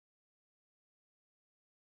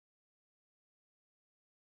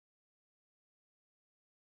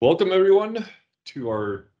Welcome everyone to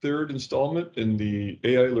our third installment in the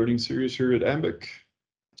AI learning series here at Ambiq.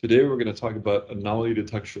 Today we're going to talk about anomaly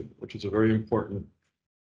detection, which is a very important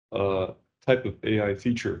type of AI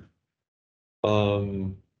feature.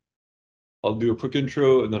 I'll do a quick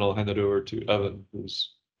intro and then I'll hand it over to Evan,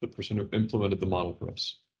 who's the person who implemented the model for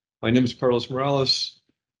us. My name is Carlos Morales.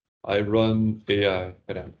 I run AI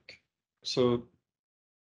at Ambiq. So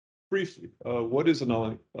briefly, what is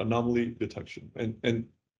anomaly detection? And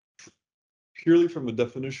purely from a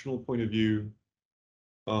definitional point of view,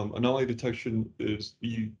 anomaly detection is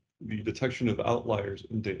the detection of outliers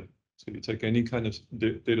in data. So you take any kind of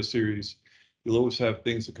data series, you'll always have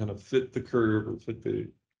things that kind of fit the curve or fit the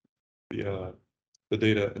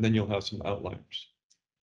data, and then you'll have some outliers.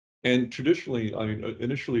 And traditionally,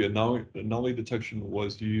 initially, anomaly detection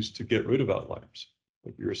was used to get rid of outliers.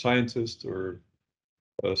 If you're a scientist or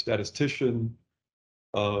a statistician,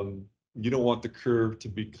 you don't want the curve to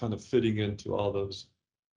be kind of fitting into all those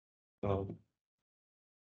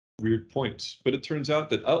weird points. But it turns out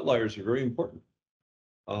that outliers are very important.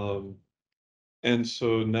 And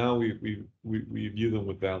so now we view them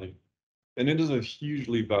with value. And it is a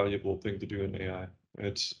hugely valuable thing to do in AI.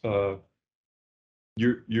 It's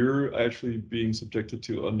you're actually being subjected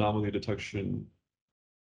to anomaly detection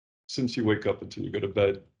since you wake up until you go to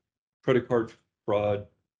bed. Credit card fraud,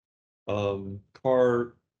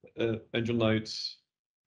 car engine lights,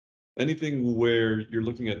 anything where you're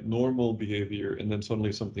looking at normal behavior and then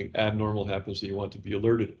suddenly something abnormal happens and you want to be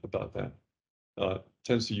alerted about that,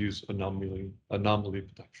 tends to use anomaly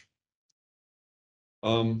detection.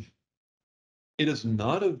 It is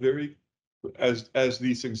not a very, as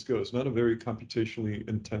these things go, it's not a very computationally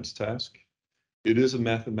intense task. It is a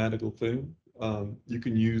mathematical thing. You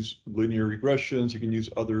can use linear regressions, you can use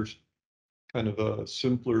others kind of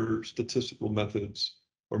simpler statistical methods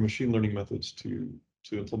or machine learning methods to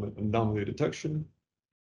implement anomaly detection.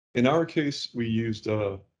 In our case, we used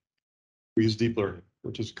deep learning,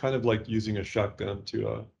 which is kind of like using a shotgun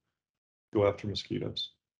to go after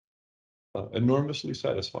mosquitoes. Enormously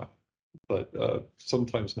satisfying, but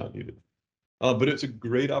sometimes not needed. But it's a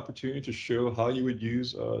great opportunity to show how you would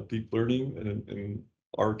use deep learning. And in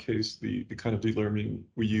our case, the kind of deep learning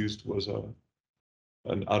we used was an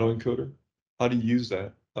autoencoder. How to use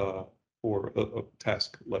that for a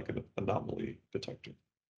task like an anomaly detector.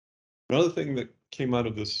 Another thing that came out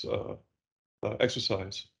of this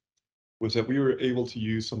exercise was that we were able to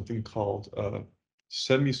use something called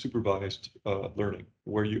semi-supervised learning,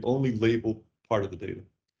 where you only label part of the data.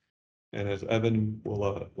 And as Evan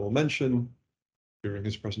will mention during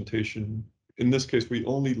his presentation, in this case, we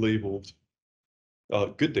only labeled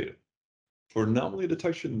good data. For anomaly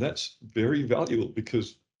detection, that's very valuable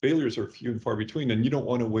because failures are few and far between, and you don't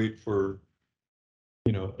want to wait for,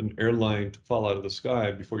 an airline to fall out of the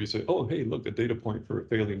sky before you say, oh, hey, look, a data point for a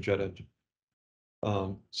failing jet engine.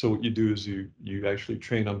 So what you do is you actually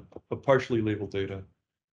train on a partially labeled data,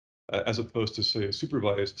 as opposed to, say, a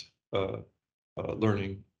supervised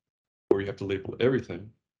learning where you have to label everything.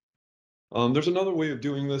 There's another way of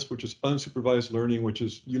doing this, which is unsupervised learning, which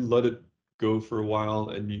is you let it go for a while,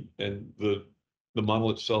 and the model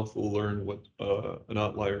itself will learn what an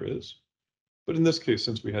outlier is. But in this case,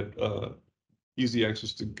 since we had easy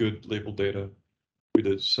access to good labeled data, we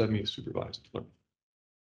did semi-supervised learning.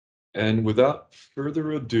 And without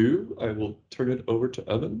further ado, I will turn it over to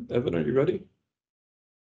Evan. Evan, are you ready?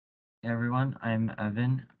 Hey everyone, I'm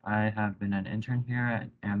Evan. I have been an intern here at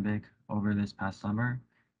Ambiq over this past summer,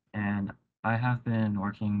 and I have been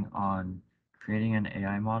working on creating an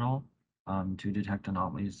AI model to detect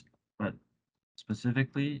anomalies, but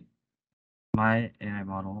specifically, my AI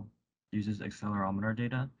model uses accelerometer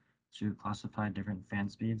data to classify different fan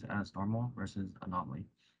speeds as normal versus anomaly.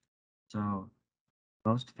 So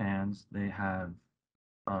most fans, they have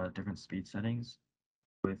different speed settings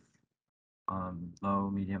with low,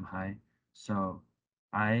 medium, high. So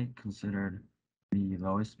I considered the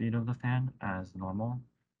lowest speed of the fan as normal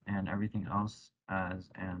and everything else as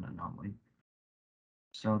an anomaly.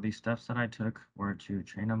 So the steps that I took were to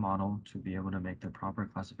train a model to be able to make the proper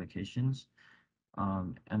classifications,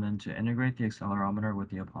 and then to integrate the accelerometer with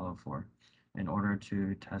the Apollo 4 in order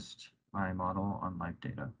to test my model on live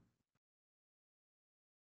data.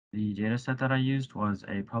 The dataset that I used was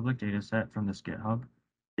a public dataset from this GitHub.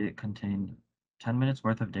 It contained 10 minutes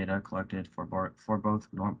worth of data collected for both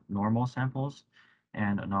normal samples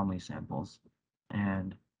and anomaly samples.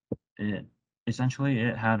 And it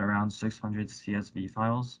had around 600 CSV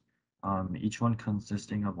files, each one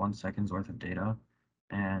consisting of 1 second's worth of data.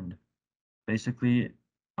 And basically,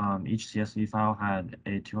 each CSV file had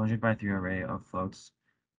a 200 by 3 array of floats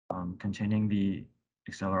containing the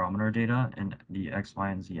accelerometer data in the X, Y,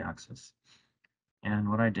 and Z axis. And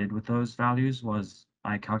what I did with those values was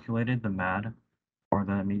I calculated the MAD, or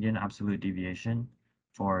the median absolute deviation,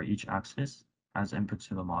 for each axis as inputs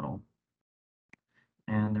to the model.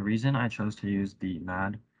 And the reason I chose to use the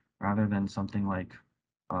MAD rather than something like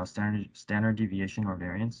standard deviation or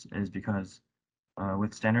variance is because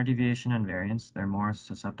with standard deviation and variance, they're more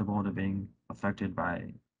susceptible to being affected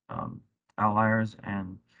by outliers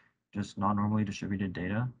and just non-normally distributed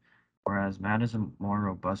data, whereas MAD is a more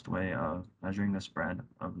robust way of measuring the spread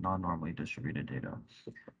of non-normally distributed data.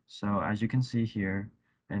 So as you can see here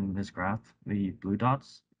in this graph, the blue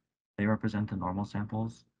dots, they represent the normal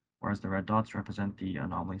samples, whereas the red dots represent the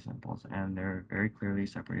anomaly samples, and they're very clearly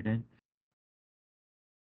separated.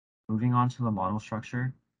 Moving on to the model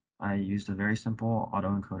structure, I used a very simple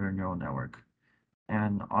autoencoder neural network.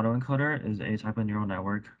 And autoencoder is a type of neural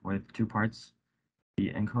network with two parts,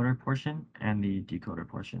 the encoder portion and the decoder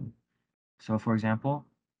portion. So for example,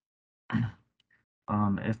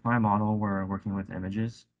 if my model were working with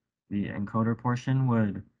images, the encoder portion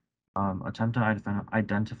would attempt to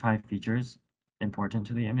identify features important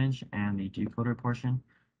to the image, and the decoder portion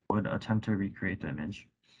would attempt to recreate the image.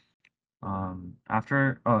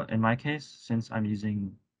 In my case, since I'm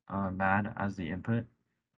using MAD as the input,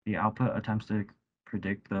 the output attempts to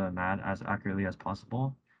predict the MAD as accurately as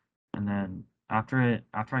possible, and then after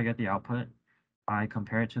I get the output, I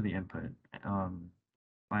compare it to the input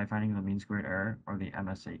by finding the mean squared error, or the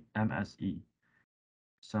MSE.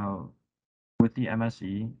 So with the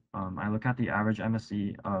MSE, I look at the average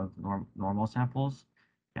MSE of normal samples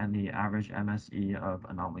and the average MSE of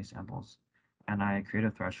anomaly samples, and I create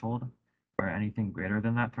a threshold where anything greater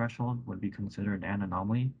than that threshold would be considered an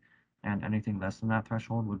anomaly, and anything less than that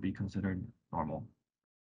threshold would be considered normal.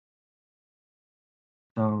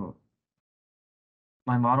 So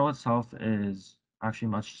my model itself is actually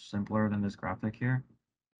much simpler than this graphic here.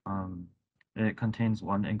 It contains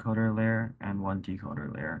one encoder layer and one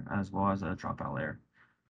decoder layer, as well as a dropout layer.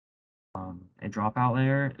 A dropout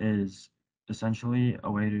layer is essentially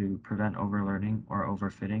a way to prevent overlearning or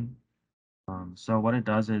overfitting. So what it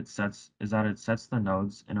does, it sets the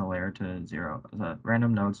nodes in a layer to zero, the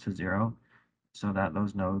random nodes to zero, so that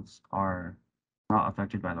those nodes are not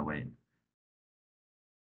affected by the weight.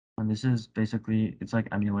 And this is basically, it's like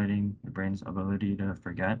emulating the brain's ability to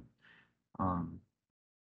forget.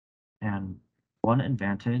 And one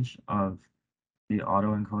advantage of the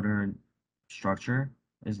autoencoder structure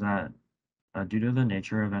is that due to the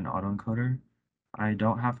nature of an autoencoder, I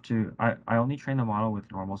don't have to, I only train the model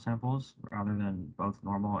with normal samples rather than both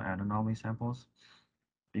normal and anomaly samples,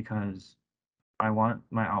 because I want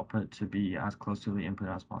my output to be as close to the input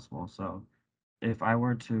as possible. So if I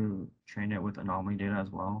were to train it with anomaly data as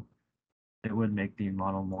well, it would make the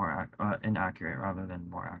model more inaccurate rather than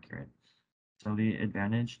more accurate. So the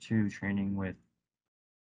advantage to training with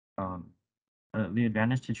the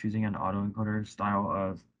advantage to choosing an autoencoder style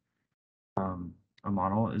of a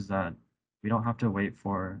model is that we don't have to wait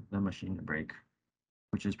for the machine to break,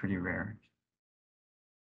 which is pretty rare.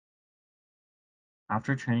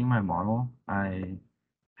 After training my model, I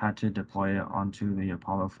had to deploy it onto the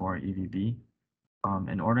Apollo 4 EVB.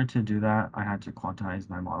 In order to do that, I had to quantize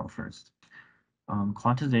my model first.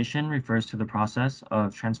 Quantization refers to the process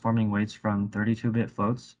of transforming weights from 32-bit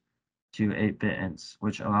floats to 8-bit ints,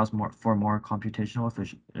 which allows for more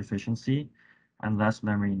computational efficiency and less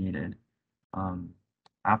memory needed.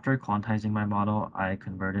 After quantizing my model, I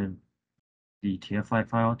converted the TF-lite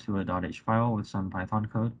file to a .h file with some Python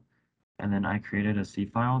code, and then I created a C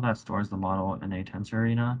file that stores the model in a tensor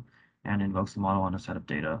arena and invokes the model on a set of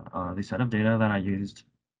data. The set of data that I used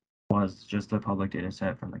was just the public data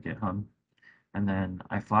set from the GitHub, and then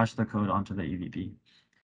I flashed the code onto the EVB.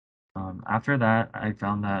 After that, I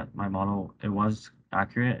found that my model, it was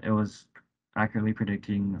accurate. It was accurately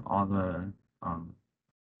predicting all the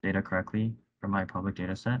data correctly from my public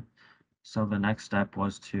data set. So the next step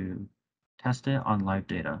was to test it on live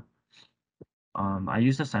data. I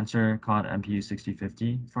used a sensor called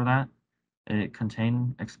MPU6050 for that. It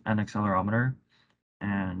contained an accelerometer,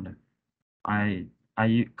 and I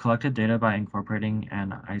collected data by incorporating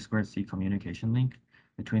an I2C communication link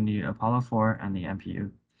between the Apollo 4 and the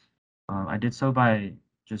MPU. I did so by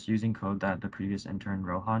just using code that the previous intern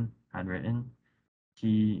Rohan had written.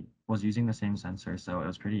 He was using the same sensor, so it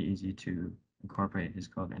was pretty easy to incorporate his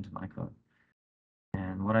code into my code.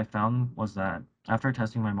 And what I found was that after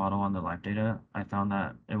testing my model on the live data, I found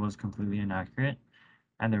that it was completely inaccurate.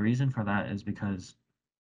 And the reason for that is because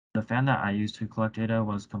the fan that I used to collect data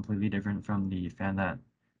was completely different from the fan that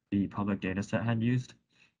the public data set had used.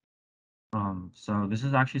 So this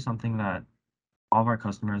is actually something that all of our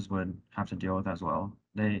customers would have to deal with as well.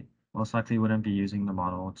 They most likely wouldn't be using the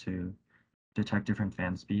model to detect different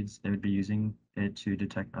fan speeds. They would be using it to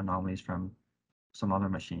detect anomalies from some other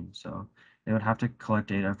machine. So they would have to collect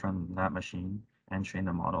data from that machine and train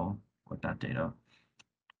the model with that data.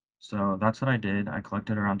 So that's what I did. I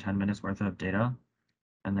collected around 10 minutes worth of data,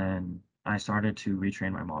 and then I started to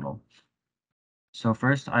retrain my model. So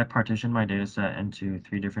first, I partitioned my dataset into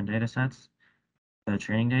 3 different datasets: the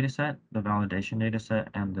training dataset, the validation dataset,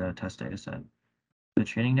 and the test dataset. The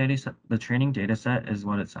training dataset is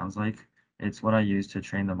what it sounds like. It's what I use to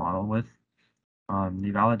train the model with.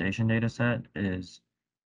 The validation dataset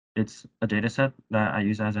it's a dataset that I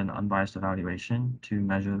use as an unbiased evaluation to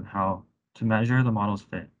measure the model's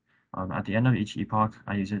fit. At the end of each epoch,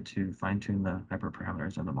 I use it to fine-tune the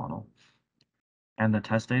hyperparameters of the model. And the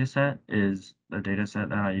test dataset is the dataset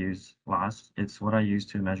that I use last. It's what I use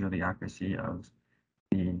to measure the accuracy of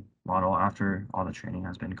the model after all the training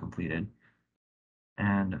has been completed.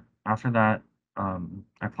 And after that,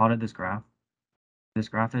 I plotted this graph. This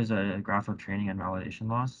graph is a graph of training and validation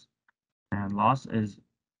loss. And loss is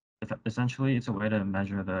essentially it's a way to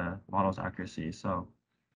measure the model's accuracy. So,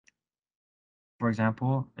 for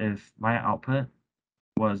example, if my output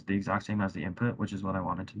was the exact same as the input, which is what I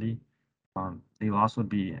want it to be, the loss would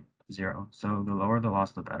be 0. So the lower the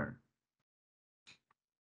loss, the better.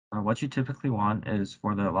 What you typically want is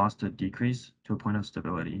for the loss to decrease to a point of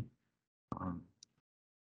stability.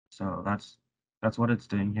 So that's what it's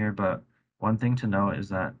doing here. But one thing to note is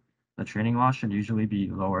that the training loss should usually be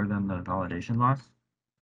lower than the validation loss.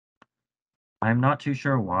 I'm not too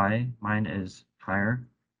sure why mine is higher.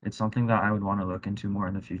 It's something that I would want to look into more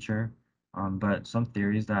in the future. But some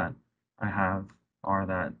theories that I have are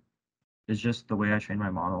that it's just the way I train my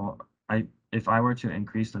model. If I were to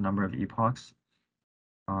increase the number of epochs,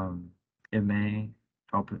 it may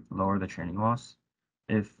help lower the training loss.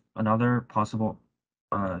 If another possible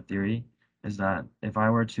theory is that if I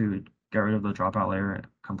were to get rid of the dropout layer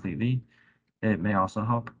completely, it may also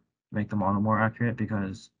help make the model more accurate,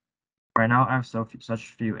 because right now I have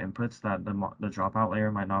such few inputs that the dropout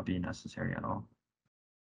layer might not be necessary at all.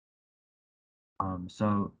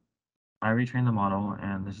 So I retrained the model,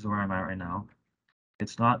 and this is where I'm at right now.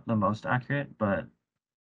 It's not the most accurate, but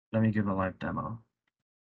let me give a live demo.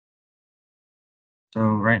 So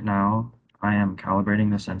right now I am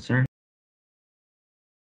calibrating the sensor.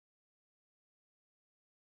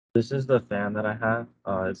 This is the fan that I have.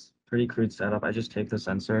 It's pretty crude setup. I just take the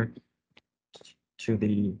sensor to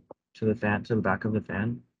the back of the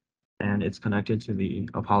fan, and it's connected to the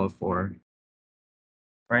Apollo 4.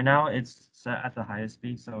 Right now it's set at the highest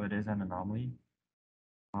speed, so it is an anomaly.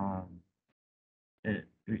 It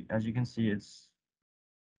As you can see, it's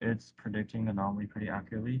predicting anomaly pretty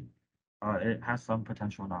accurately. It has some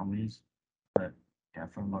potential anomalies, but yeah,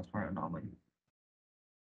 for the most part, anomaly.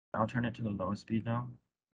 I'll turn it to the lowest speed now.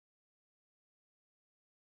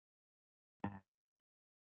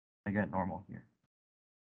 I get normal here.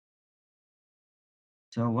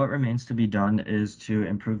 So what remains to be done is to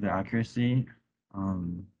improve the accuracy.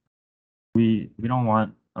 We don't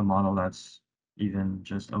want a model that's even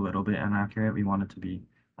just a little bit inaccurate. We want it to be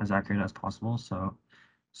as accurate as possible. So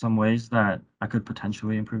some ways that I could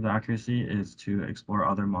potentially improve the accuracy is to explore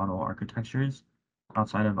other model architectures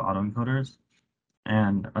outside of autoencoders.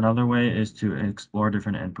 And another way is to explore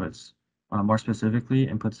different inputs, more specifically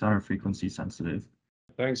inputs that are frequency sensitive.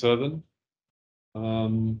 Thanks, Evan.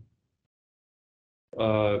 And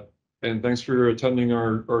thanks for attending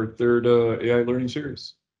our third AI learning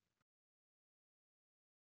series.